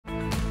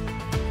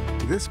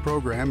This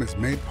program is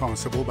made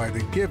possible by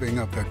the giving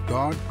of the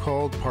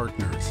God-called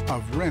partners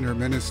of Renner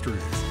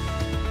Ministries.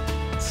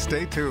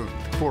 Stay tuned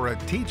for a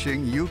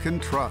teaching you can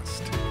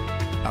trust,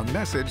 a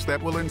message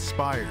that will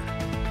inspire,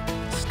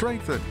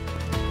 strengthen,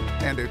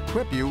 and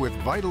equip you with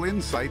vital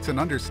insights and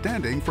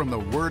understanding from the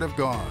Word of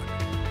God.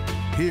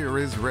 Here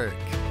is Rick.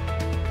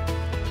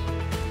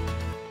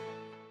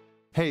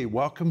 Hey,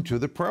 welcome to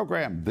the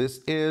program. This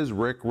is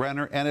Rick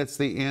Renner, and it's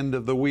the end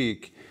of the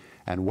week.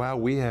 And wow,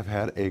 we have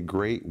had a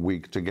great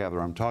week together.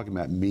 I'm talking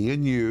about me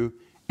and you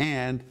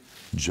and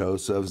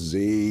Joseph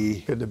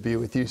Z. Good to be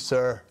with you,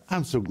 sir.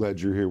 I'm so glad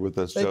you're here with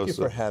us, Joseph. Thank you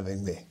for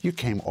having me. You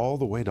came all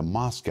the way to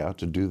Moscow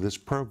to do this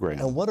program.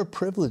 And what a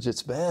privilege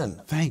it's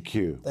been. Thank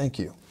you. Thank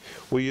you.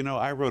 Well, you know,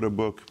 I wrote a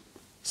book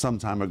some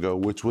time ago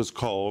which was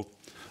called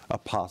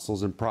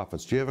Apostles and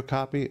Prophets. Do you have a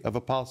copy of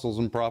Apostles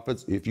and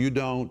Prophets? If you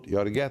don't, you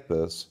ought to get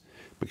this,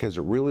 because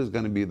it really is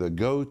going to be the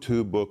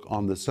go-to book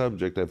on the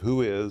subject of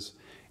who is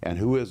and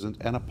who isn't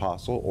an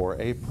apostle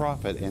or a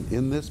prophet. And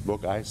in this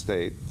book, I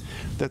state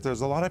that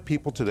there's a lot of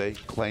people today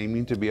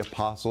claiming to be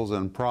apostles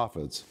and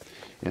prophets.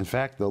 In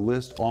fact, the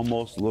list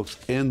almost looks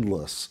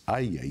endless.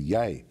 Ay, ay,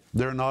 ay.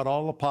 They're not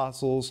all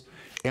apostles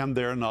and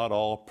they're not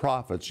all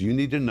prophets. You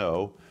need to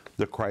know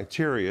the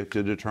criteria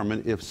to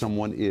determine if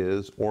someone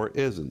is or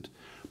isn't.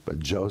 But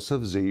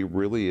Joseph Z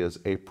really is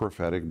a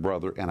prophetic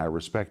brother, and I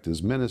respect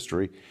his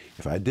ministry.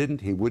 If I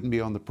didn't, he wouldn't be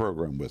on the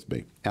program with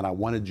me. And I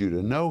wanted you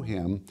to know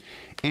him.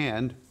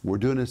 And we're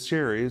doing a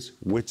series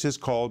which is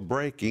called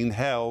Breaking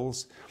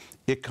Hell's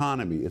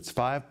Economy. It's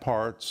 5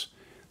 parts.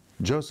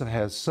 Joseph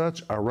has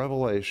such a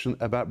revelation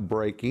about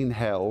breaking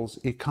hell's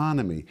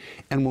economy.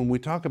 And when we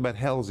talk about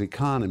hell's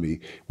economy,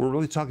 we're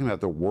really talking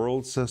about the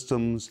world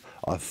systems,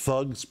 a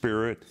thug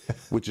spirit,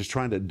 which is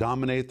trying to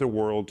dominate the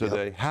world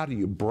today. Yep. How do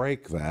you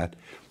break that?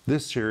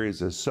 This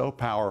series is so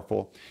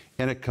powerful,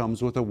 and it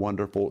comes with a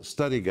wonderful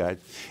study guide.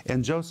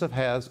 And Joseph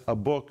has a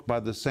book by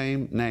the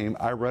same name.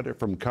 I read it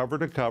from cover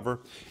to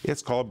cover.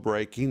 It's called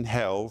Breaking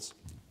Hell's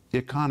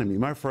Economy.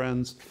 My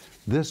friends,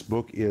 this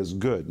book is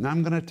good. Now,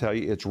 I'm going to tell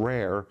you, it's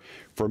rare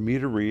for me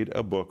to read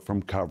a book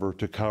from cover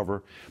to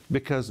cover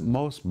because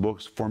most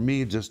books, for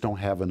me, just don't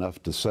have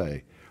enough to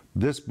say.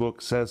 This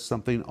book says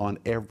something on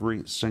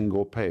every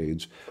single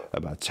page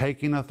about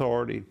taking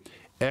authority,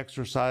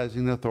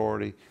 exercising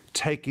authority,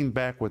 taking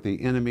back what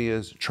the enemy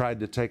has tried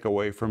to take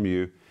away from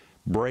you.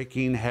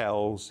 Breaking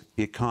Hell's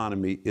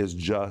Economy is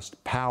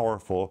just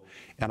powerful,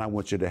 and I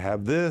want you to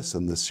have this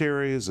and the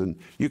series, and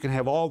you can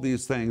have all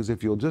these things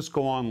if you'll just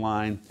go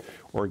online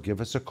or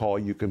give us a call.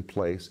 You can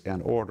place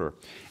an order.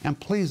 And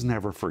please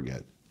never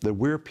forget that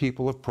we're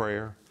people of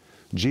prayer.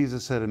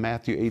 Jesus said in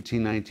Matthew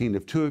 18:19,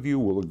 if 2 of you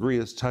will agree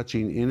as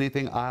touching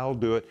anything, I'll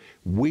do it.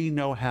 We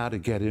know how to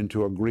get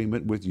into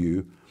agreement with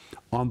you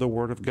on the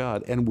Word of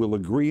God, and we'll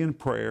agree in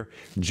prayer.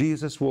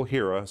 Jesus will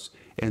hear us,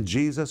 and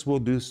Jesus will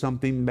do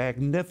something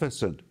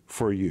magnificent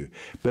for you.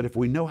 But if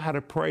we know how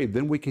to pray,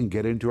 then we can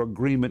get into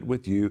agreement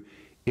with you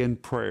in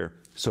prayer.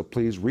 So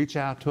please reach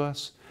out to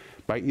us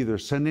by either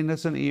sending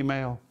us an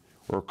email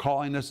or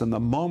calling us. And the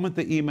moment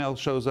the email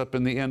shows up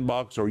in the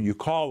inbox or you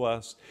call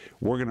us,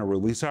 we're going to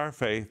release our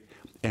faith,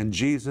 and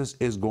Jesus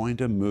is going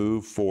to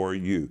move for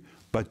you.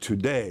 But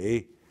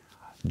today,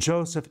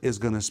 Joseph is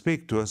going to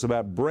speak to us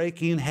about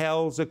breaking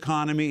hell's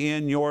economy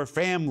in your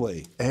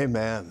family.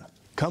 Amen.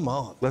 Come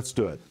on. Let's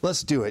do it.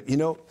 Let's do it. You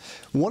know,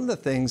 one of the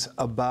things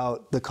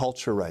about the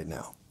culture right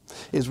now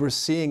is we're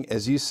seeing,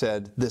 as you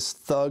said, this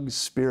thug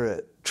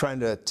spirit trying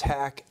to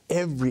attack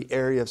every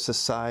area of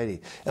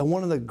society. And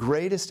one of the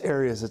greatest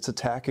areas it's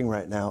attacking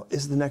right now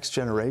is the next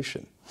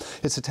generation.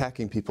 It's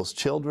attacking people's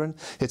children.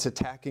 It's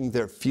attacking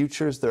their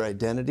futures, their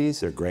identities.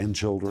 Their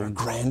grandchildren. Their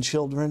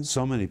grandchildren.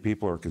 So many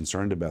people are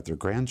concerned about their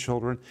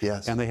grandchildren.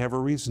 Yes. And they have a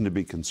reason to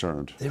be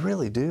concerned. They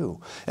really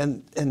do.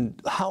 And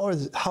how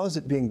is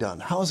it being done?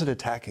 How is it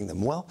attacking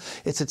them? Well,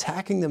 it's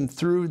attacking them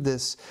through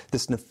this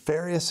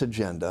nefarious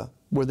agenda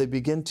where they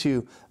begin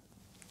to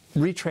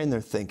retrain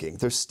their thinking.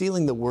 They're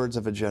stealing the words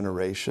of a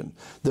generation.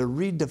 They're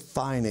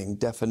redefining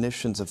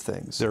definitions of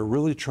things. They're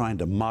really trying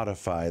to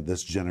modify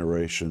this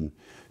generation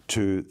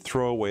to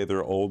throw away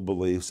their old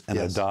beliefs and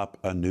adopt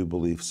a new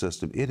belief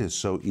system. It is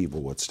so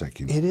evil what's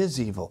taking place. It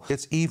is evil.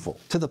 It's evil.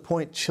 To the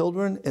point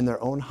children in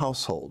their own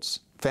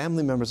households,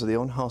 family members of the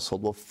own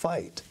household will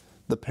fight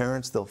the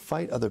parents, they'll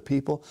fight other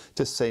people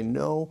to say,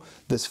 no,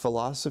 this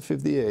philosophy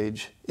of the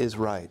age is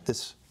right.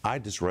 I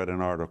just read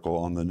an article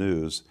on the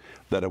news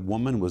that a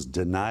woman was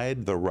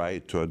denied the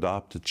right to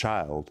adopt a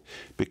child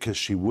because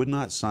she would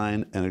not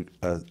sign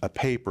a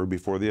paper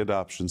before the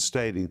adoption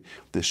stating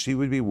that she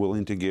would be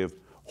willing to give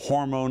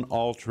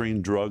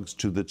hormone-altering drugs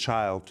to the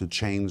child to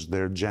change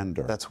their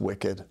gender. That's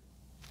wicked.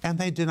 And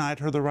they denied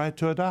her the right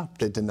to adopt.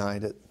 They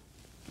denied it.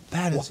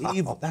 That is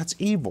evil. That's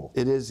evil.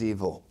 It is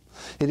evil.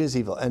 It is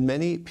evil. And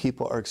many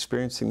people are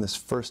experiencing this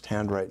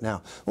firsthand right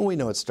now. Well, we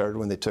know it started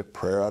when they took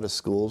prayer out of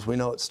schools. We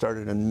know it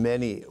started in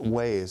many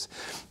ways.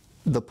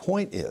 The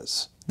point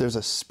is, there's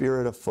a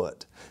spirit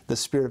afoot, the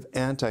spirit of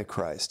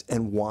Antichrist,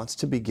 and wants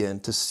to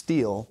begin to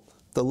steal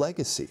the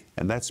legacy.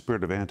 And that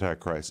spirit of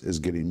Antichrist is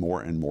getting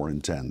more and more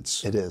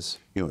intense. It is.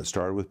 You know, it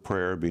started with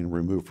prayer being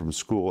removed from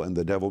school, and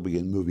the devil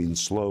began moving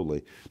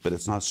slowly, but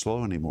it's not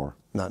slow anymore.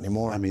 Not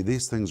anymore. I mean,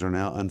 these things are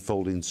now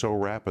unfolding so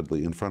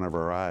rapidly in front of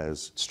our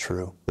eyes. It's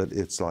true. That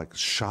it's like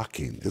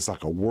shocking. It's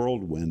like a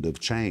whirlwind of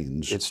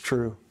change. It's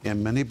true.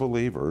 And many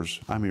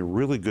believers, I mean,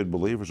 really good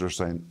believers are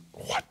saying,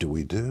 what do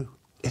we do?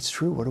 It's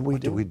true. What do we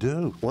do? What do we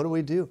do? What do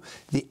we do?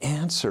 The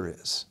answer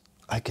is,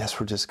 I guess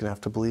we're just going to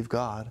have to believe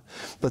God.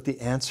 But the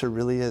answer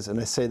really is, and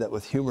I say that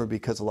with humor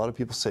because a lot of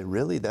people say,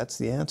 really, that's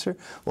the answer?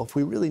 Well, if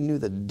we really knew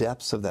the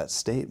depths of that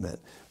statement,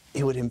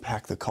 it would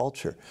impact the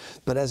culture.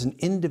 But as an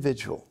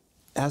individual,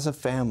 as a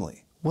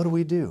family, what do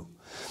we do?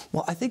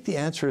 Well, I think the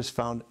answer is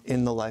found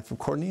in the life of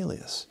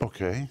Cornelius.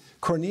 Okay.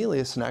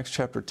 Cornelius in Acts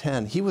chapter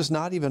 10, he was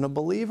not even a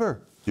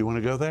believer. Do you want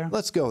to go there?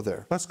 Let's go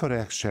there. Let's go to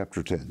Acts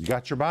chapter 10. You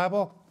got your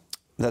Bible?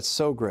 That's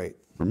so great.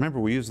 Remember,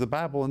 we use the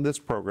Bible in this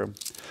program.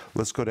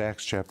 Let's go to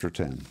Acts chapter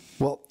 10.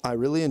 Well, I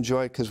really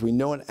enjoy it because we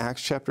know in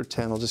Acts chapter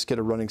 10, I'll just get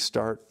a running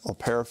start, I'll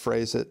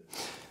paraphrase it.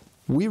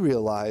 We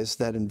realize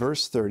that in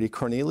verse 30,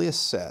 Cornelius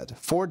said,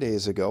 4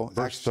 days ago.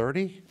 Verse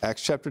 30?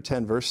 Acts chapter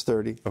 10, verse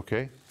 30.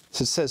 Okay.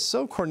 So it says,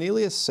 so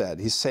Cornelius said,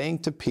 he's saying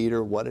to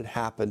Peter what had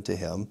happened to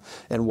him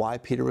and why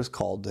Peter was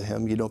called to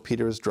him. You know,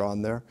 Peter is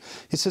drawn there.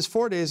 He says,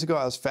 4 days ago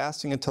I was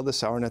fasting until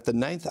this hour, and at the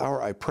 9th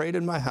hour I prayed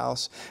in my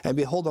house, and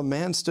behold, a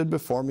man stood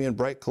before me in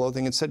bright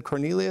clothing and said,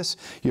 Cornelius,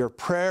 your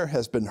prayer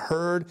has been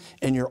heard,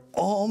 and your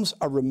alms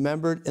are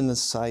remembered in the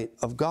sight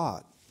of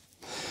God.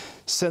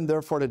 Send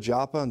therefore to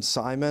Joppa, and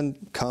Simon,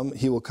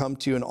 he will come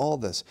to you in all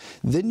this.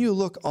 Then you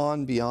look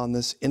on beyond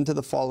this into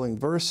the following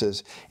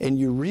verses, and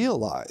you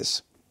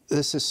realize,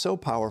 this is so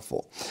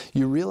powerful,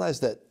 you realize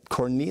that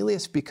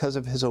Cornelius, because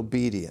of his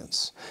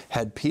obedience,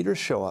 had Peter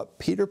show up,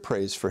 Peter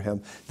prays for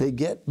him, they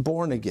get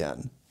born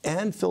again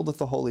and filled with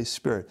the Holy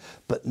Spirit,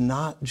 but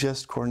not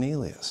just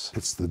Cornelius.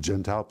 It's the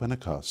Gentile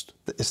Pentecost.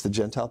 It's the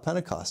Gentile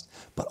Pentecost,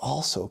 but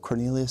also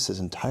Cornelius'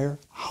 entire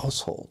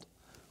household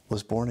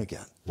was born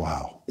again.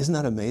 Wow. Isn't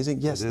that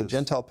amazing? Yes, It the is.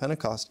 Gentile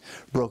Pentecost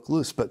broke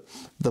loose, but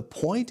the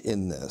point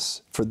in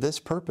this, for this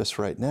purpose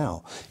right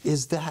now,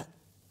 is that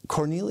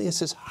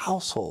Cornelius'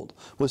 household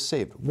was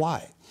saved.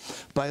 Why?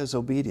 By his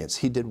obedience.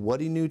 He did what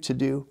he knew to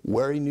do,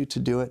 where he knew to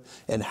do it,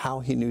 and how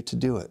he knew to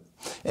do it.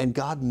 And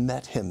God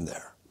met him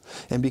there.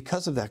 And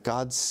because of that,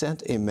 God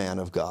sent a man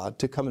of God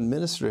to come and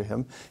minister to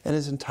him, and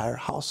his entire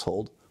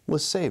household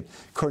was saved.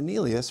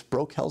 Cornelius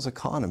broke hell's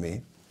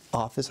economy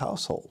off his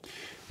household.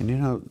 And you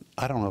know,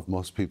 I don't know if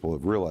most people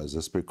have realized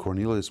this, but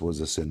Cornelius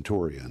was a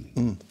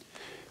centurion,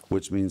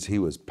 which means he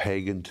was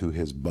pagan to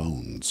his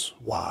bones.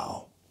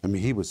 Wow. I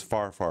mean, he was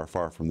far, far,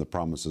 far from the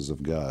promises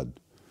of God.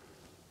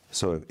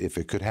 So if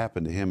it could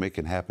happen to him, it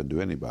can happen to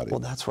anybody. Well,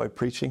 that's why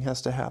preaching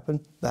has to happen.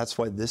 That's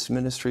why this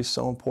ministry is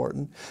so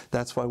important.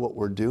 That's why what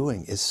we're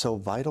doing is so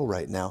vital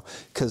right now,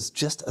 because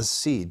just a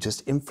seed,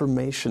 just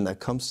information that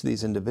comes to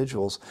these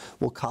individuals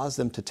will cause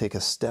them to take a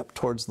step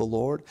towards the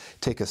Lord,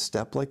 take a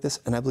step like this.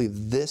 And I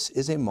believe this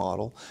is a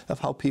model of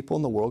how people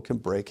in the world can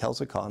break hell's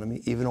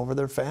economy, even over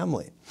their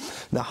family.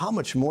 Now, how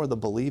much more the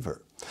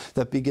believer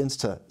that begins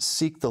to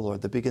seek the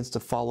Lord, that begins to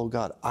follow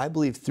God. I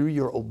believe through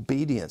your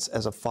obedience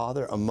as a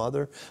father, a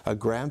mother, a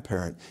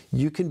grandparent,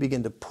 you can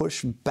begin to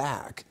push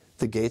back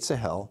the gates of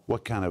hell.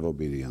 What kind of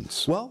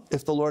obedience? Well,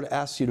 if the Lord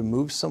asks you to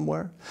move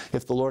somewhere,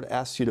 if the Lord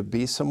asks you to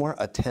be somewhere,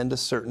 attend a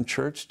certain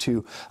church,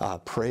 to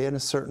pray in a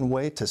certain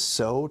way, to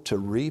sow, to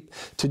reap,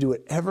 to do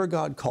whatever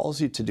God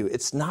calls you to do,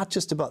 it's not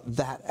just about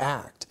that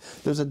act.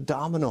 There's a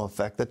domino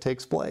effect that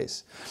takes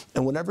place.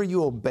 And whenever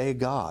you obey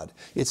God,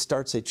 it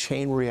starts a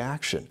chain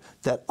reaction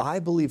that I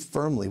believe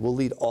firmly will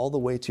lead all the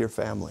way to your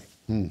family,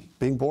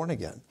 being born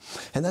again.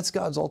 And that's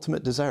God's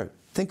ultimate desire.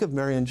 Think of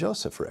Mary and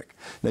Joseph, Rick.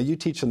 Now, you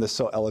teach on this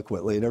so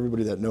eloquently, and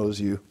everybody that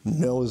knows you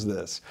knows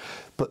this.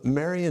 But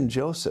Mary and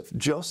Joseph,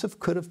 Joseph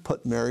could have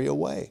put Mary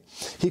away.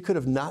 He could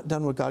have not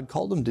done what God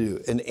called him to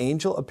do. An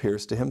angel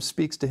appears to him,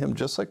 speaks to him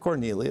just like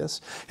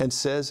Cornelius, and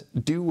says,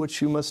 do what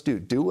you must do.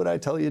 Do what I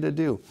tell you to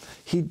do.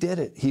 He did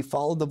it. He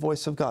followed the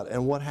voice of God.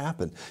 And what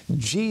happened?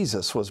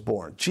 Jesus was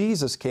born.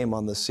 Jesus came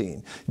on the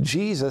scene.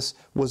 Jesus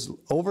was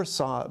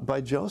oversaw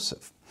by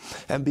Joseph.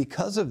 And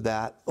because of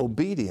that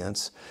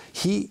obedience,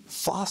 he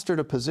fostered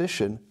a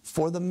position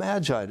for the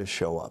Magi to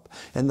show up.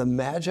 And the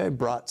Magi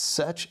brought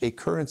such a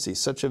currency,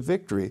 such a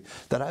victory,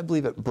 that I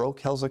believe it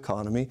broke hell's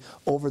economy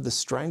over the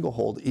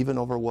stranglehold, even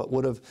over what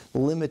would have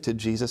limited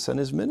Jesus and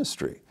his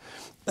ministry.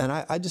 And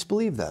I just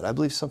believe that. I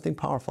believe something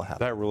powerful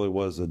happened. That really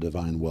was a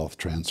divine wealth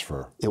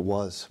transfer. It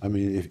was. I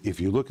mean, if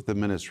you look at the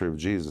ministry of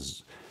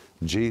Jesus,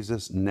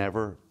 Jesus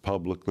never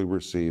publicly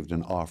received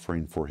an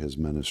offering for his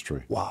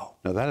ministry. Wow.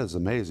 Now that is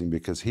amazing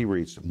because he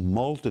reached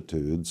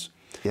multitudes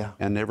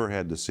and never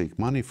had to seek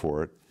money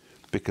for it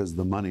because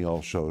the money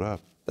all showed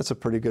up. That's a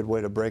pretty good way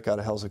to break out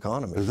of hell's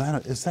economy.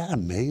 Is that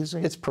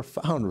amazing? It's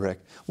profound, Rick.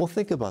 Well,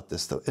 think about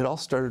this, though. It all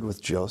started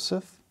with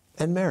Joseph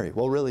and Mary.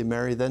 Well, really,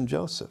 Mary, then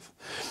Joseph.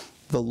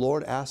 The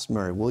Lord asked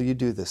Mary, will you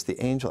do this? The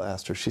angel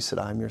asked her. She said,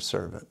 I'm your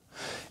servant.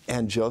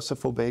 And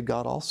Joseph obeyed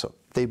God also.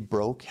 They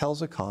broke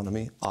hell's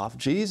economy off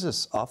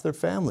Jesus, off their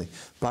family,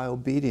 by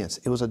obedience.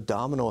 It was a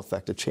domino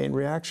effect, a chain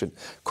reaction.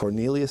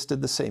 Cornelius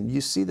did the same.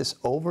 You see this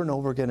over and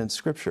over again in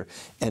Scripture,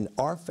 and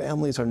our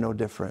families are no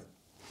different.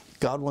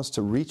 God wants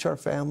to reach our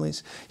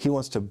families. He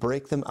wants to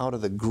break them out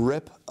of the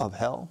grip of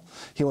hell.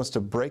 He wants to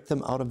break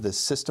them out of this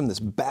system, this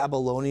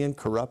Babylonian,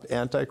 corrupt,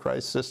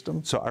 Antichrist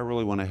system. So I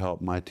really want to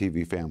help my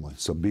TV family.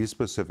 So be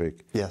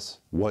specific. Yes.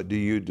 What do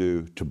you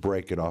do to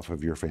break it off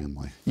of your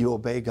family? You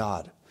obey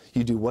God.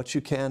 You do what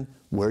you can,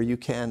 where you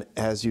can,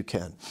 as you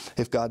can.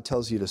 If God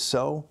tells you to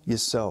sow, you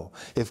sow.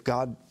 If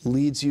God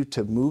leads you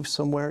to move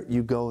somewhere,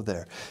 you go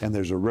there. And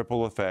there's a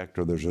ripple effect,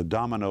 or there's a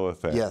domino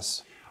effect.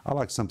 Yes. I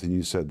like something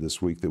you said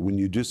this week, that when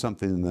you do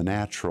something in the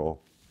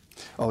natural,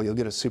 you'll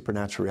get a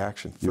supernatural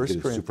reaction. You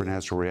get a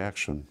supernatural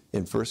reaction.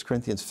 In 1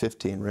 Corinthians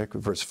 15, Rick,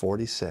 verse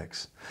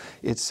 46,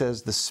 it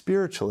says the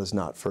spiritual is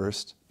not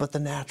first, but the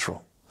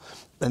natural.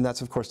 And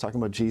that's, of course,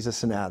 talking about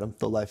Jesus and Adam,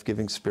 the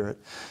life-giving spirit.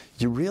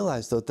 You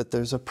realize, though, that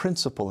there's a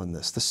principle in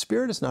this. The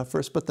spirit is not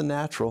first, but the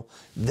natural.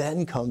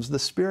 Then comes the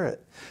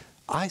spirit.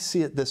 I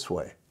see it this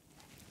way.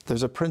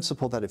 There's a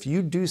principle that if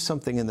you do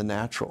something in the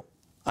natural,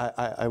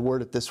 I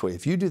word it this way.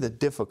 If you do the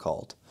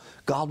difficult,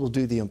 God will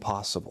do the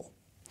impossible.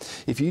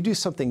 If you do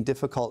something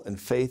difficult in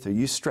faith, or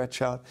you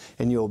stretch out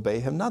and you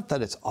obey Him, not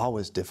that it's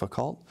always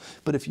difficult,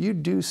 but if you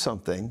do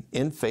something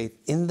in faith,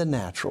 in the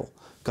natural,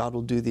 God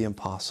will do the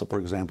impossible. For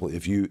example,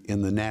 if you,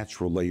 in the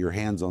natural, lay your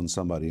hands on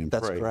somebody and pray,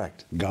 that's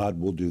correct. God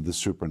will do the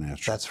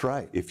supernatural. That's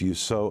right. If you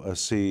sow a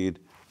seed,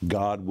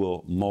 God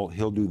will,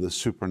 He'll do the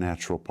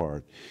supernatural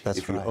part. That's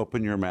if right. you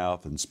open your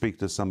mouth and speak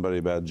to somebody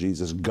about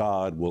Jesus,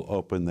 God will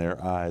open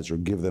their eyes, or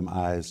give them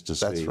eyes to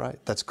see. That's right.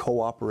 That's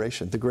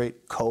cooperation, the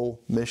great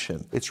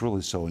co-mission. It's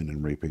really sowing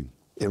and reaping.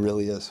 It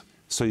really is.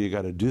 So you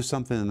got to do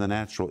something in the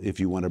natural if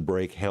you want to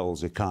break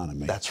hell's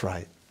economy. That's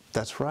right.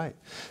 That's right.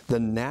 The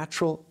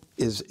natural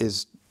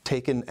is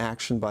taken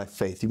action by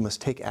faith. You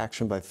must take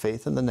action by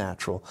faith in the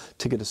natural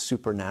to get a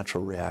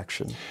supernatural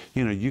reaction.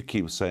 You know, you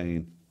keep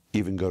saying,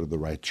 even go to the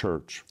right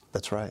church.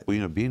 That's right. Well,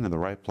 you know, being in the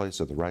right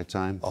place at the right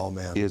time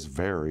is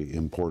very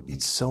important.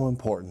 It's so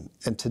important.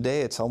 And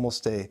today it's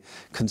almost a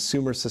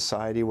consumer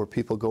society where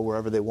people go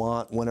wherever they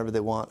want, whenever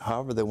they want,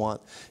 however they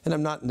want. And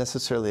I'm not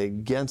necessarily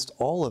against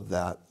all of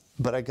that,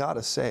 but I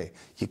gotta say,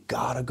 you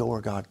gotta go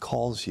where God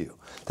calls you.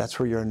 That's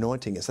where your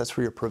anointing is. That's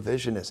where your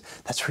provision is.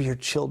 That's where your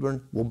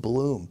children will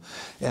bloom.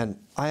 And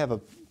I have a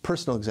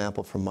personal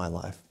example from my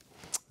life.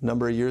 A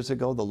number of years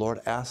ago, the Lord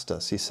asked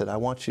us, He said, I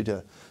want you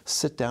to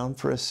sit down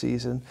for a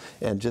season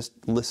and just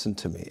listen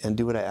to me and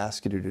do what I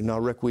ask you to do. Now,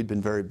 Rick, we'd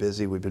been very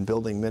busy. We've been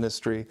building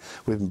ministry.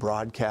 We've been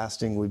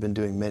broadcasting. We've been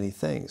doing many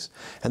things.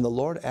 And the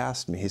Lord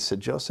asked me, He said,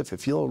 Joseph,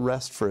 if you'll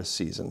rest for a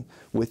season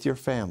with your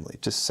family,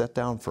 just sit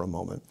down for a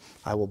moment,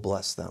 I will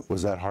bless them.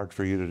 Was that hard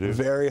for you to do?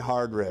 Very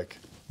hard, Rick.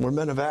 We're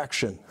men of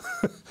action.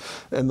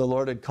 And the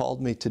Lord had called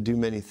me to do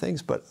many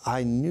things, but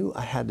I knew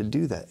I had to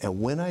do that.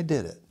 And when I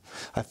did it,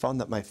 I found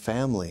that my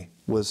family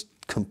was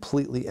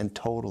completely and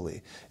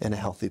totally in a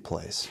healthy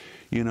place.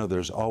 You know,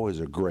 there's always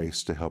a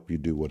grace to help you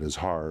do what is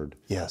hard.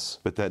 Yes.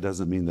 But that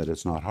doesn't mean that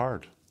it's not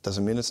hard.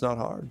 Doesn't mean it's not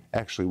hard.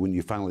 Actually, when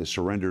you finally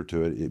surrender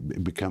to it,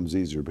 it becomes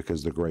easier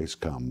because the grace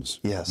comes.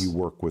 Yes. You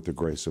work with the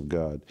grace of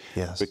God.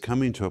 Yes. But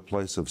coming to a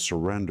place of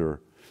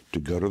surrender to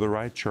go to the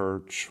right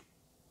church,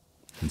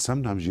 and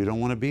sometimes you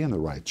don't want to be in the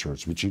right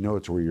church, but you know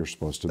it's where you're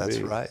supposed to be. That's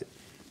right.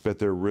 But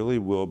there really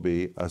will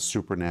be a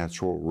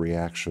supernatural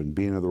reaction,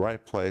 being in the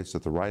right place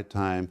at the right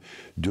time,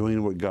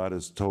 doing what God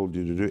has told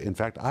you to do. In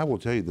fact, I will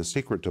tell you the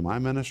secret to my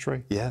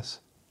ministry. Yes.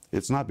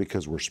 It's not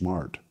because we're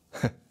smart.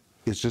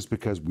 It's just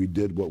because we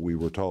did what we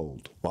were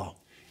told. Wow.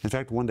 In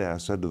fact, one day I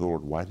said to the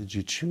Lord, why did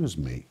you choose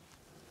me?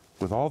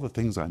 With all the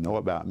things I know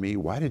about me,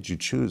 why did you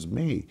choose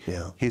me?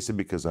 Yeah. He said,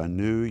 because I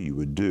knew you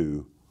would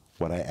do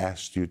what I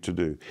asked you to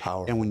do.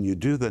 Powerful. And when you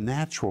do the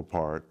natural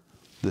part,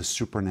 the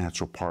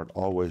supernatural part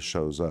always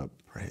shows up.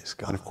 Praise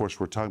God. And of course,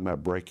 we're talking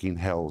about breaking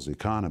hell's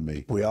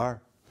economy. We are.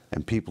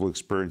 And people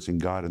experiencing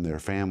God in their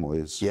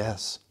families.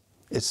 Yes.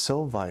 It's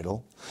so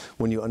vital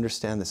when you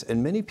understand this.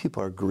 And many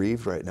people are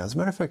grieved right now. As a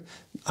matter of fact,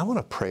 I want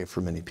to pray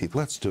for many people.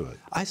 Let's do it.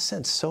 I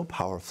sense so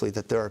powerfully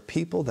that there are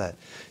people that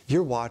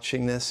you're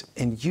watching this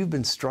and you've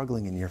been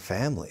struggling in your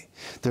family.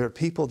 There are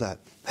people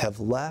that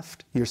have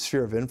left your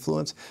sphere of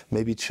influence,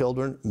 maybe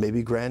children,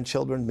 maybe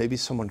grandchildren, maybe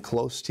someone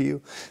close to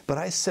you. But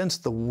I sense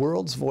the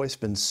world's voice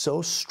been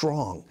so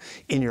strong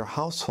in your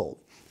household.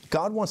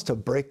 God wants to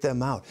break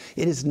them out.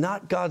 It is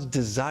not God's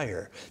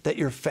desire that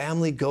your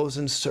family goes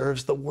and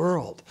serves the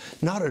world.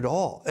 Not at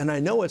all. And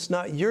I know it's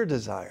not your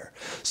desire.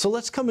 So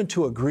let's come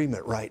into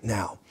agreement right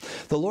now.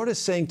 The Lord is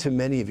saying to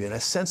many of you, and I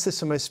sense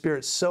this in my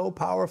spirit so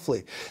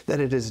powerfully,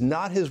 that it is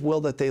not His will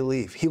that they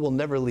leave. He will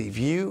never leave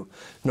you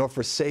nor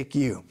forsake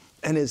you.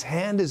 and his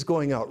hand is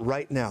going out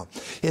right now.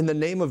 In the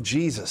name of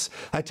Jesus,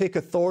 I take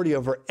authority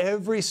over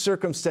every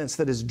circumstance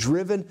that has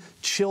driven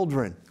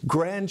children,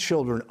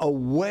 grandchildren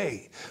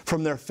away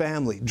from their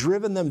family,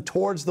 driven them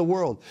towards the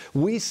world.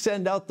 We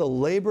send out the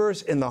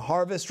laborers in the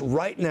harvest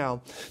right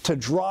now to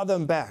draw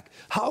them back.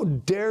 How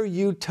dare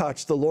you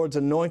touch the Lord's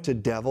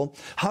anointed, devil?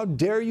 How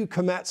dare you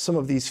come at some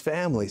of these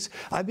families?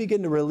 I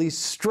begin to release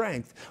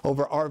strength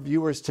over our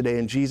viewers today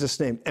in Jesus'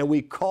 name. And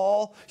we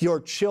call your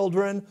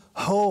children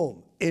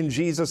home. In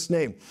Jesus'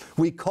 name.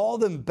 We call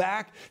them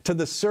back to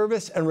the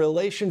service and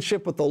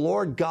relationship with the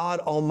Lord God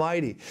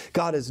Almighty.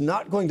 God is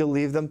not going to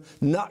leave them,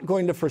 not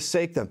going to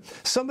forsake them.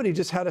 Somebody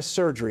just had a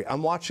surgery.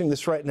 I'm watching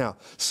this right now.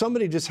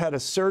 Somebody just had a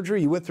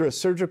surgery. You went through a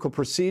surgical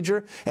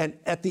procedure, and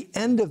at the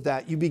end of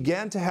that, you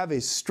began to have a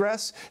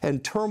stress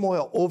and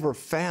turmoil over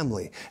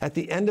family at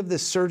the end of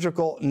this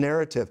surgical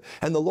narrative.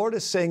 And the Lord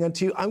is saying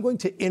unto you, I'm going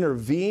to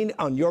intervene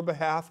on your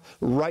behalf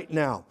right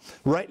now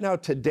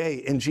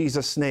today in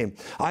Jesus' name.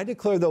 I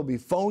declare there'll be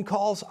phone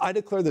calls. I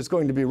declare there's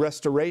going to be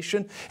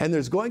restoration, and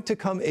there's going to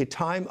come a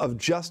time of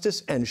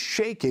justice and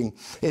shaking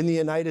in the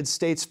United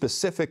States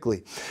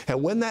specifically.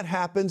 And when that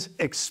happens,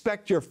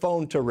 expect your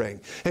phone to ring.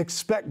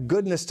 Expect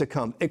goodness to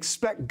come.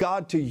 Expect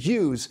God to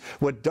use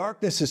what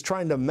darkness is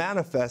trying to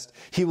manifest.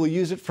 He will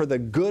use it for the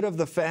good of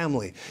the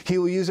family. He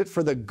will use it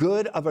for the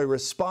good of a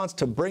response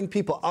to bring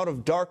people out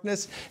of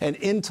darkness and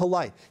into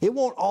light. It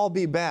won't all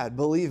be bad,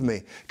 believe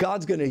me.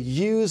 God's going to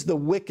use the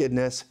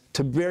wickedness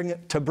to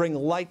bring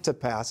light to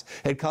pass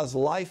and cause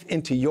life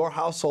into your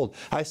household.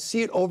 I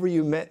see it over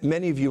you,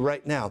 many of you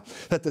right now,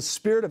 that the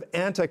spirit of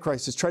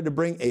Antichrist has tried to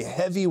bring a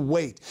heavy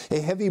weight, a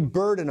heavy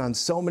burden on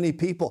so many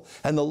people.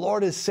 And the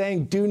Lord is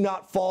saying, do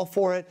not fall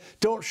for it.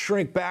 Don't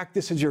shrink back.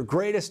 This is your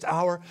greatest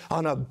hour.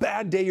 On a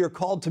bad day, you're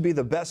called to be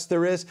the best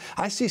there is.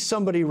 I see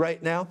somebody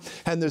right now,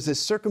 and there's this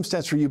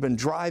circumstance where you've been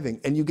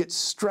driving, and you get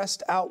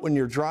stressed out when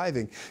you're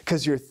driving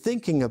because you're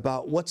thinking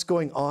about what's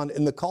going on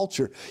in the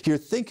culture. You're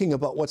thinking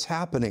about what's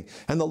happening.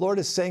 And the Lord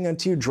is saying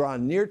unto you, draw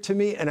near to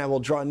me, and I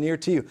will draw near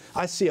to you.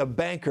 I see a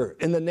banker.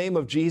 In the name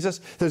of Jesus,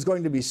 there's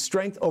going to be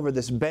strength over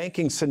this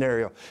banking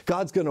scenario.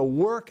 God's going to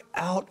work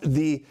out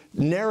the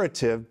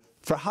narrative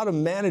for how to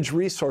manage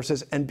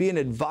resources and be an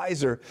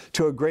advisor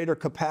to a greater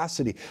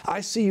capacity. I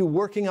see you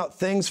working out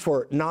things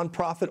for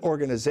nonprofit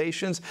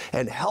organizations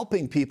and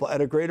helping people at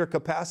a greater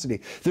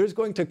capacity. There's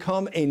going to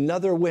come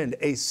another wind,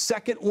 a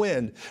second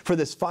wind for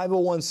this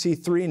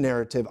 501c3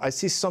 narrative. I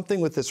see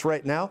something with this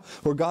right now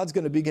where God's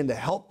going to begin to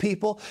help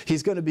people.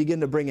 He's going to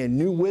begin to bring a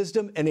new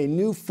wisdom and a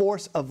new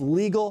force of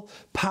legal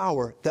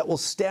power that will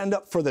stand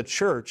up for the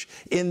church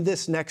in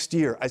this next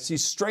year. I see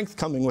strength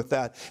coming with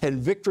that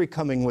and victory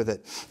coming with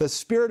it. The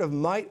spirit of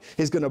might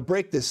is going to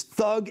break this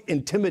thug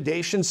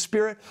intimidation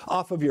spirit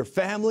off of your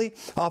family,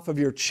 off of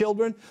your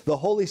children. The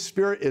Holy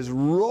Spirit is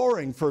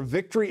roaring for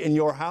victory in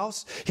your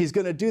house. He's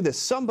going to do this.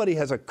 Somebody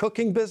has a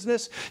cooking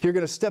business. You're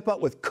going to step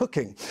out with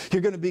cooking.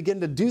 You're going to begin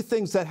to do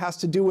things that has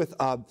to do with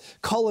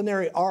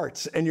culinary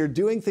arts, and you're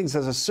doing things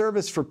as a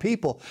service for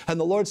people. And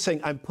the Lord's saying,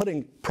 I'm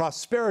putting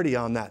prosperity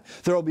on that.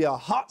 There will be a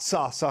hot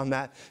sauce on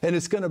that, and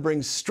it's going to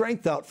bring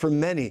strength out for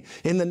many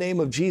in the name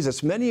of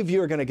Jesus. Many of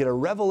you are going to get a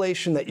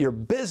revelation that your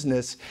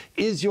business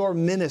is your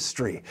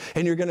ministry.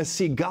 And you're going to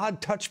see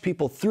God touch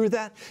people through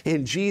that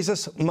in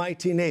Jesus'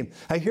 mighty name.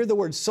 I hear the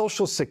word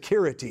social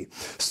security.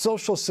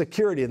 Social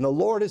security. And the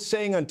Lord is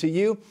saying unto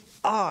you,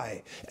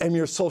 I am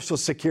your social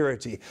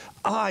security.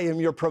 I am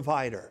your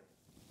provider.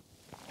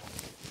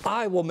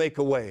 I will make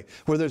a way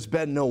where there's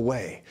been no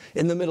way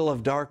in the middle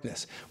of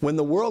darkness. When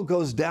the world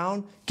goes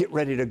down, get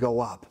ready to go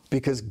up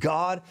because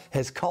God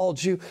has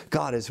called you,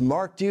 God has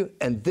marked you,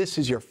 and this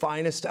is your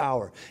finest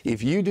hour.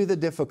 If you do the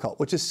difficult,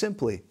 which is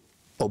simply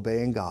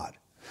obeying God,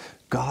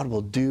 God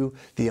will do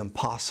the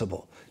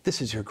impossible.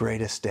 This is your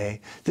greatest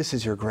day. This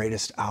is your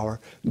greatest hour.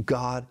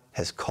 God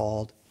has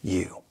called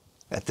you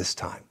at this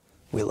time.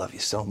 We love you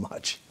so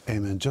much.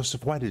 Amen.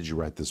 Joseph, why did you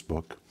write this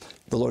book?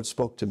 The Lord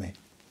spoke to me.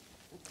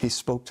 He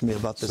spoke to me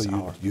about this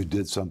hour. You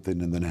did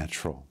something in the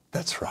natural.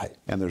 That's right.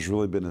 And there's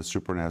really been a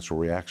supernatural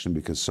reaction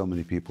because so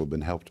many people have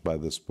been helped by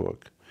this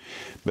book.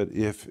 But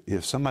if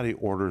somebody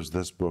orders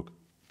this book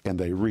and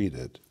they read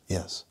it,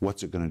 yes,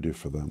 what's it going to do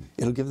for them?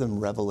 It'll give them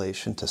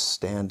revelation to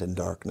stand in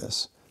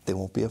darkness. They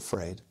won't be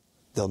afraid.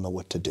 They'll know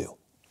what to do.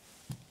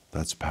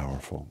 That's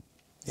powerful.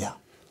 Yeah.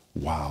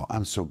 Wow,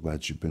 I'm so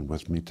glad you've been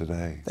with me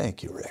today.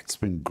 Thank you, Rick. It's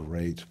been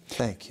great.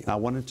 Thank you. Now, I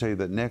want to tell you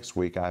that next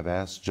week I've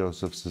asked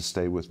Joseph to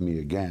stay with me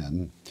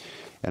again.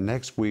 And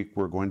next week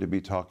we're going to be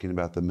talking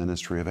about the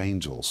ministry of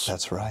angels.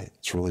 That's right.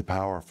 It's really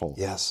powerful.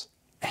 Yes.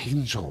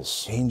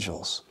 Angels.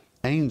 Angels.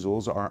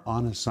 Angels are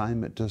on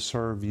assignment to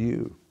serve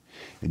you.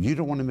 And you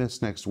don't want to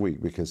miss next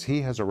week because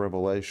he has a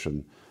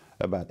revelation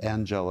about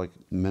angelic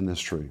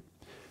ministry.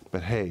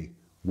 But hey,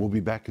 we'll be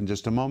back in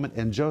just a moment,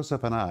 and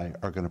Joseph and I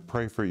are going to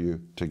pray for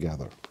you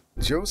together.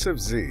 Joseph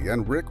Z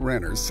and Rick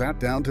Renner sat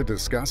down to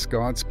discuss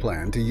God's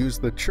plan to use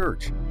the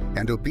church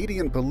and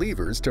obedient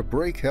believers to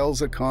break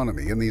hell's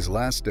economy in these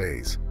last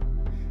days.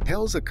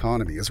 Hell's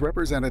economy is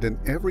represented in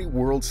every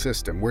world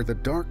system where the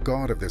dark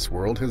god of this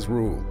world has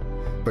ruled.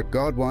 But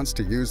God wants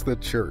to use the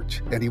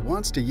church, and He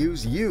wants to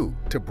use you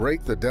to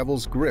break the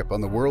devil's grip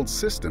on the world's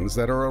systems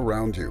that are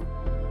around you.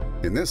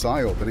 In this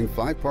eye-opening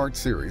 5-part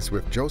series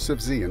with Joseph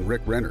Z and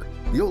Rick Renner,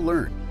 you'll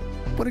learn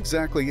what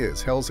exactly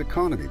is hell's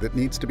economy that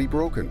needs to be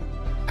broken,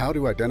 how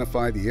to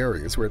identify the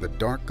areas where the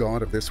dark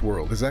god of this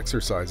world is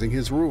exercising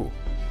his rule,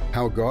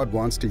 how God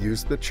wants to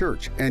use the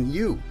church and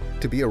you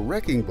to be a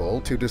wrecking ball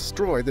to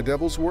destroy the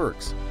devil's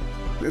works.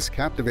 This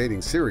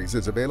captivating series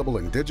is available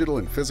in digital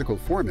and physical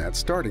formats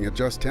starting at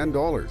just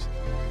 $10.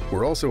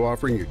 We're also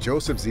offering you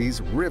Joseph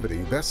Z's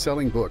riveting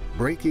best-selling book,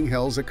 Breaking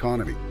Hell's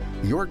Economy,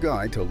 your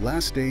guide to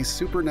last days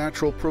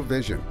supernatural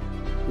provision.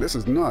 This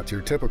is not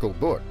your typical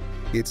book.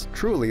 It's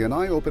truly an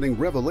eye-opening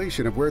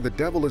revelation of where the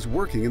devil is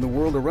working in the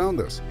world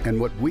around us and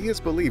what we as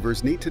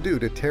believers need to do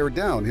to tear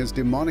down his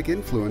demonic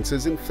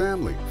influences in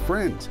family,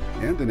 friends,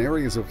 and in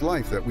areas of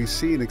life that we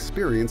see and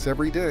experience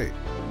every day.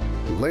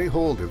 Lay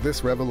hold of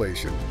this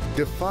revelation,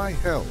 defy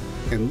hell,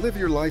 and live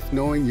your life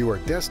knowing you are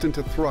destined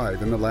to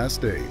thrive in the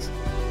last days.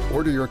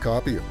 Order your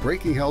copy of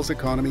Breaking Hell's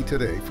Economy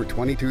today for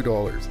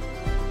 $22.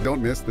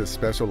 Don't miss this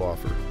special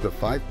offer, the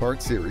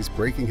 5-part series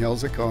Breaking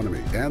Hell's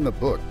Economy and the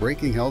book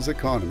Breaking Hell's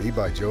Economy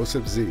by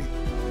Joseph Z.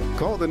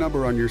 Call the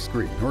number on your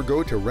screen or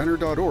go to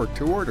renner.org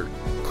to order.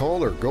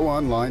 Call or go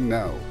online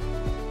now.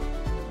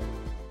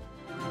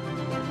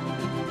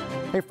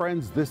 Hey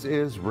friends, this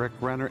is Rick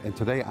Renner, and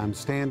today I'm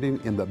standing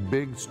in the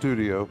big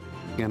studio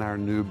in our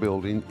new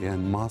building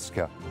in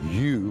Moscow.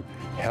 You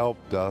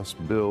helped us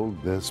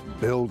build this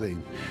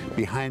building.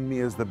 Behind me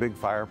is the big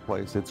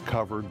fireplace. It's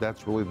covered.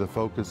 That's really the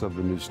focus of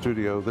the new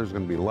studio. There's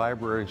going to be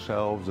library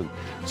shelves and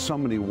so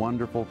many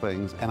wonderful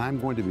things, and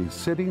I'm going to be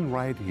sitting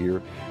right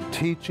here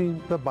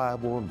teaching the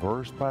Bible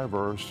verse by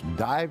verse,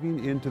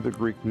 diving into the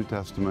Greek New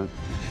Testament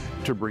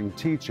to bring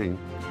teaching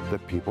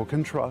that people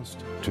can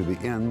trust to the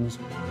ends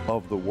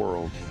of the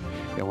world.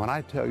 And when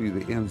I tell you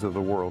the ends of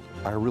the world,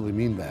 I really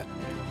mean that.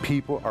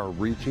 People are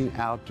reaching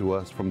out to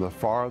us from the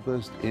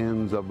farthest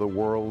ends of the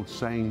world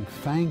saying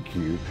thank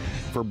you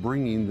for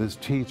bringing this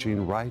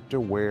teaching right to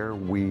where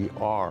we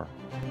are.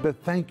 But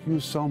thank you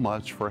so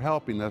much for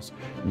helping us.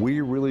 We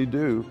really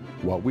do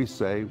what we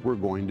say we're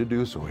going to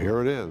do, so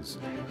here it is.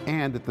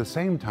 And at the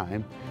same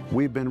time,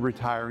 we've been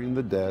retiring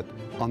the debt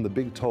on the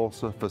big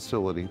Tulsa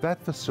facility.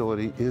 That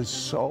facility is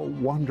so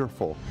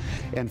wonderful.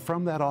 And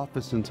from that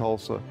office in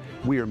Tulsa,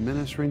 we are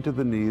ministering to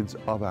the needs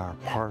of our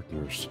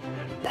partners.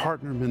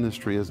 Partner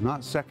ministry is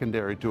not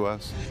secondary to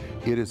us,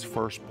 it is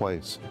first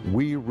place.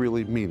 We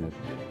really mean it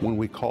when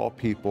we call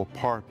people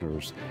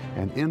partners.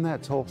 And in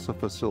that Tulsa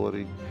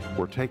facility,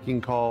 we're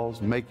taking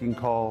calls, making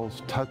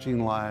calls,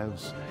 touching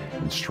lives,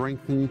 and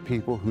strengthening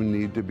people who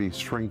need to be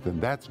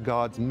strengthened. That's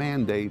God's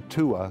mandate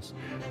to us,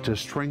 to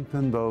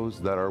strengthen those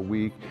that are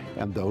weak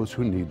and those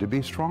who need to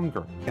be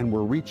stronger. And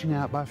we're reaching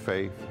out by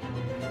faith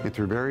and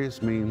through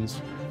various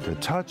means to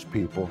touch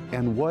people,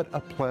 and what a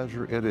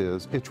pleasure it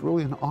is. It's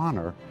really an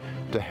honor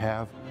to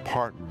have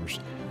partners,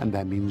 and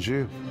that means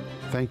you.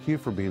 Thank you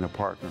for being a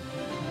partner.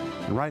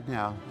 And right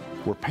now,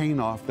 we're paying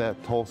off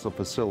that Tulsa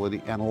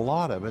facility, and a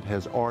lot of it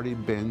has already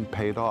been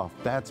paid off.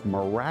 That's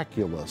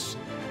miraculous.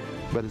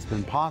 But it's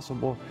been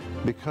possible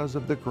because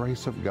of the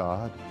grace of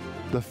God,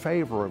 the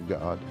favor of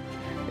God,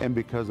 and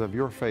because of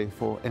your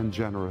faithful and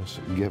generous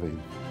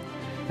giving.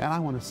 And I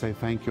want to say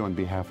thank you on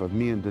behalf of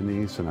me and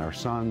Denise and our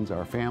sons,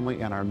 our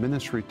family, and our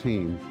ministry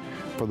team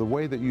for the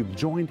way that you've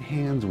joined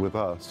hands with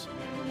us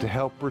to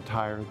help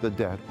retire the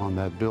debt on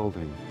that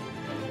building.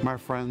 My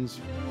friends,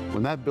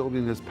 when that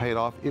building is paid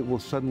off, it will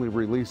suddenly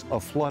release a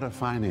flood of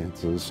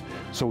finances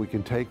so we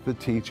can take the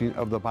teaching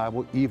of the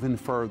Bible even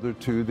further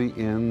to the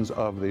ends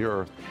of the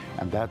earth.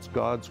 And that's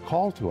God's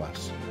call to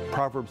us.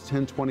 Proverbs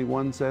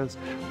 10:21 says,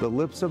 "The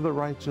lips of the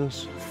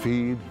righteous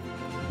feed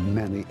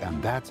many,"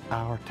 and that's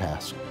our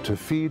task, to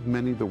feed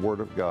many the Word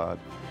of God.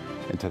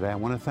 And today I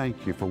want to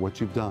thank you for what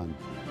you've done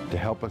to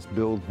help us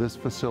build this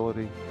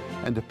facility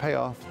and to pay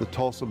off the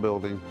Tulsa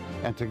building,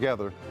 and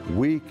together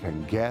we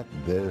can get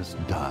this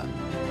done.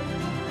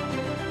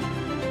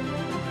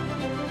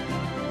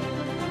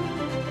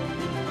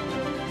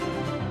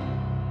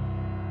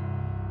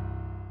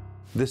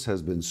 This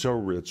has been so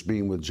rich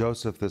being with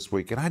Joseph this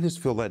week, and I just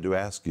feel led to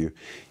ask you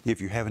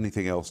if you have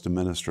anything else to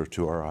minister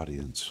to our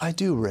audience. I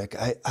do, Rick.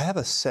 I have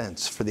a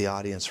sense for the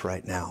audience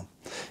right now,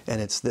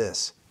 and it's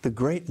this: the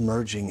great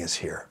merging is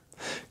here.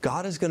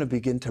 God is going to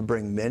begin to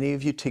bring many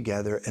of you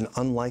together in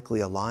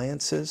unlikely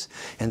alliances,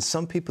 and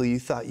some people you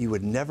thought you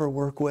would never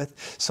work with,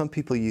 some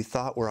people you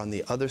thought were on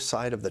the other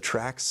side of the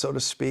tracks, so to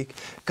speak.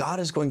 God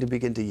is going to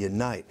begin to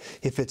unite.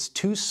 If it's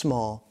too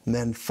small,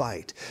 men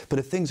fight. But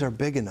if things are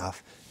big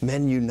enough,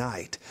 men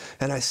unite.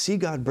 And I see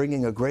God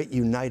bringing a great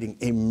uniting,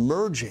 a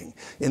merging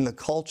in the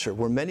culture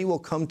where many will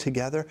come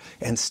together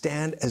and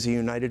stand as a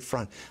united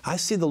front. I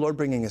see the Lord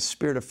bringing a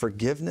spirit of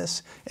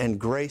forgiveness and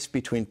grace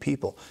between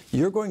people.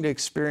 You're going to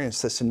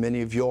experience this in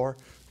many of your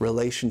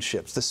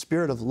relationships. The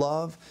spirit of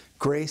love,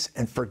 grace,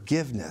 and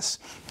forgiveness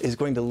is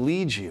going to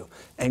lead you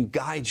and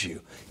guide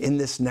you in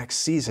this next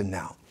season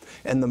now.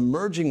 and the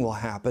merging will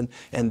happen,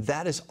 and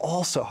that is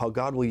also how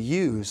God will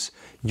use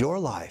your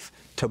life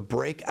to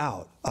break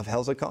out of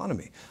hell's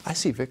economy. I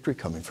see victory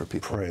coming for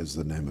people. Praise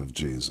the name of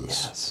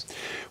Jesus. Yes.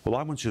 Well,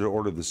 I want you to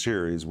order the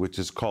series, which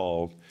is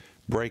called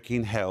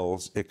Breaking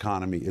Hell's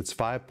Economy. It's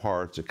 5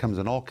 parts. It comes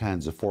in all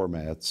kinds of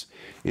formats.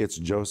 It's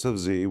Joseph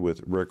Z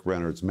with Rick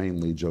Renner. It's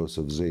mainly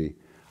Joseph Z.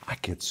 I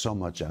get so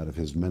much out of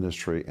his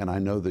ministry, and I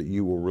know that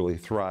you will really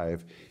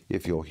thrive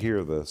if you'll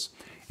hear this.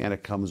 And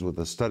it comes with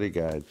a study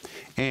guide.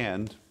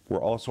 And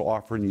we're also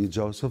offering you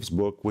Joseph's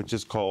book, which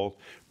is called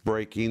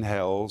Breaking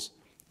Hell's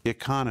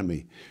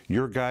Economy,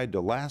 your guide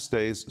to last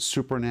days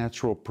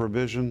supernatural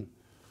provision.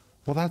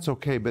 Well, that's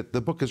okay, but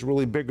the book is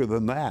really bigger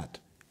than that.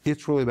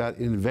 It's really about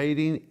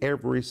invading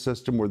every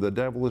system where the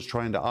devil is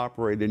trying to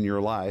operate in your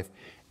life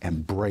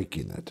and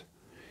breaking it.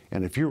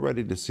 And if you're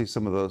ready to see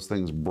some of those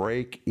things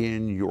break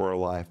in your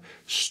life,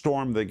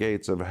 storm the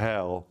gates of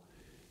hell,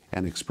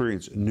 and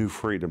experience new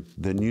freedom,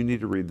 then you need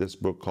to read this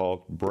book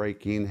called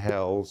Breaking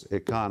Hell's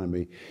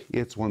Economy.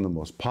 It's one of the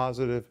most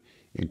positive,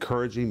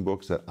 encouraging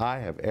books that I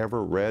have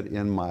ever read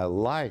in my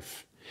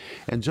life.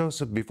 And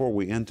Joseph, before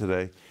we end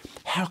today,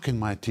 how can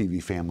my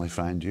TV family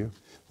find you?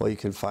 Well, you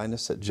can find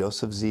us at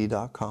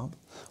josephz.com,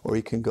 or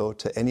you can go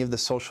to any of the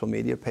social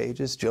media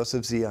pages,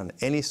 Joseph Z on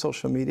any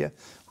social media.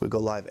 We go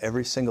live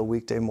every single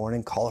weekday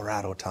morning,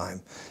 Colorado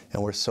time,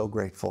 and we're so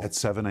grateful. At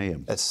 7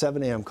 a.m. At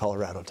 7 a.m.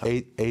 Colorado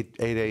time. 8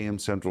 a.m.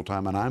 Central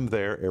Time, and I'm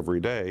there every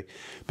day,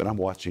 but I'm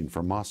watching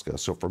from Moscow,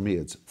 so for me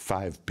it's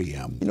 5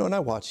 p.m. You know, and I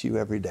watch you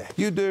every day.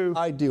 You do?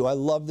 I do. I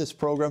love this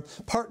program.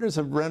 Partners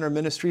of Renner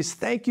Ministries,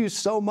 thank you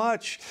so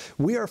much.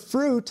 We are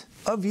fruit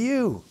of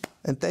you.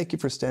 And thank you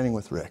for standing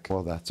with Rick.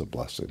 Well, that's a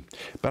blessing.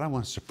 But I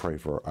want us to pray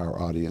for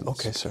our audience.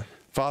 Okay, sir.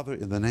 Father,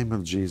 in the name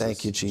of Jesus,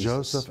 thank you, Jesus.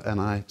 Joseph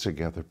and I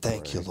together pray.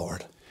 Thank you,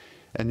 Lord.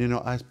 And you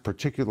know, I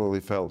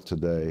particularly felt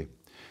today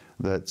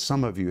that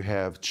some of you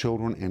have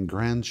children and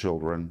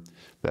grandchildren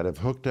that have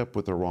hooked up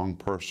with the wrong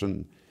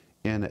person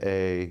in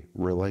a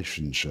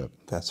relationship.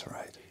 That's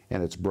right.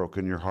 And it's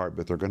broken your heart,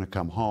 but they're going to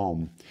come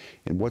home.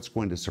 And what's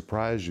going to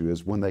surprise you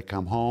is when they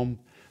come home,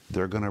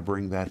 they're going to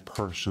bring that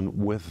person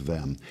with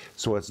them.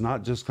 So it's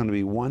not just going to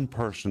be one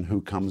person who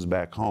comes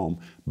back home,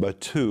 but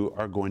 2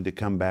 are going to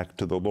come back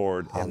to the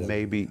Lord, and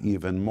maybe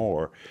even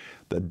more.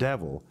 The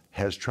devil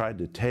has tried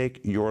to take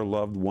your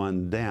loved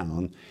one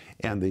down,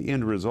 and the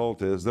end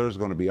result is there's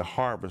going to be a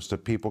harvest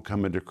of people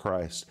coming to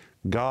Christ.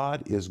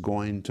 God is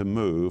going to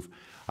move.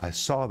 I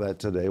saw that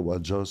today while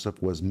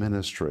Joseph was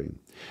ministering.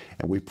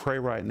 And we pray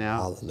right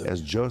now,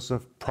 as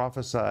Joseph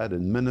prophesied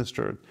and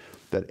ministered,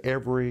 that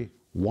every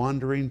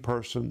wandering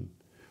person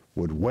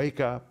would wake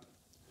up.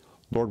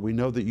 Lord, we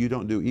know that you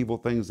don't do evil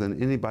things in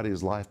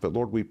anybody's life, but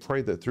Lord, we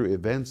pray that through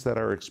events that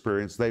are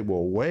experienced, they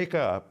will wake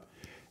up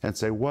and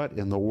say, what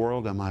in the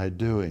world am I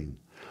doing?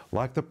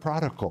 Like the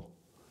prodigal.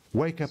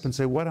 Wake up and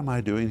say, what am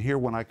I doing here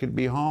when I could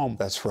be home?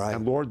 That's right.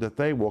 And Lord, that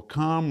they will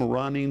come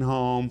running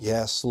home.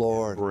 Yes,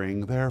 Lord. And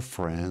bring their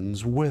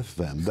friends with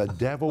them. The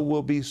devil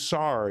will be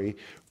sorry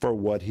for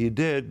what he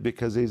did,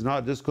 because he's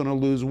not just going to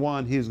lose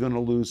one, he's going to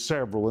lose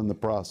several in the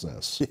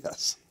process.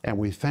 Yes. And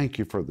we thank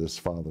you for this,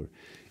 Father,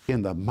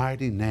 in the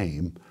mighty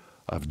name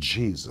of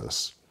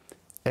Jesus.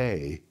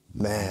 Amen.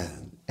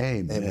 Amen.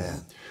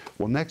 Amen.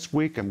 Well, next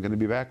week I'm going to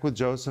be back with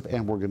Joseph,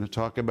 and we're going to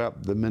talk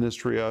about the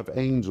ministry of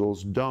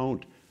angels.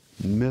 Don't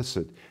miss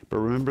it. But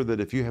remember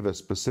that if you have a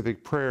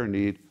specific prayer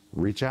need,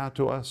 reach out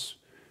to us.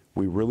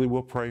 We really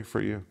will pray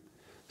for you.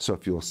 So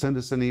if you'll send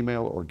us an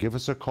email or give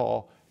us a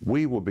call,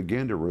 we will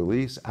begin to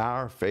release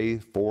our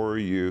faith for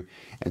you.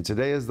 And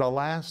today is the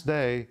last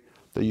day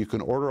that you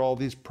can order all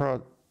these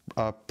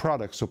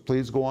products. So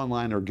please go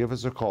online or give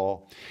us a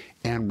call.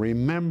 And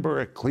remember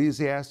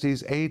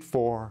Ecclesiastes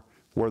 8:4,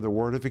 where the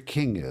word of a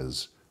king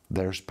is,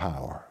 there's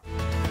power.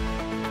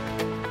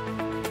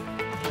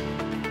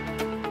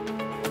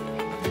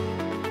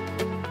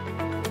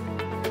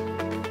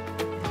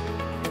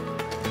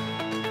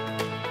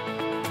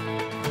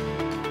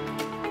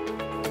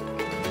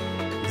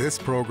 This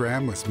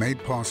program was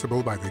made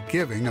possible by the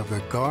giving of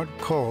the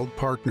God-called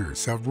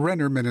partners of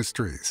Renner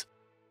Ministries.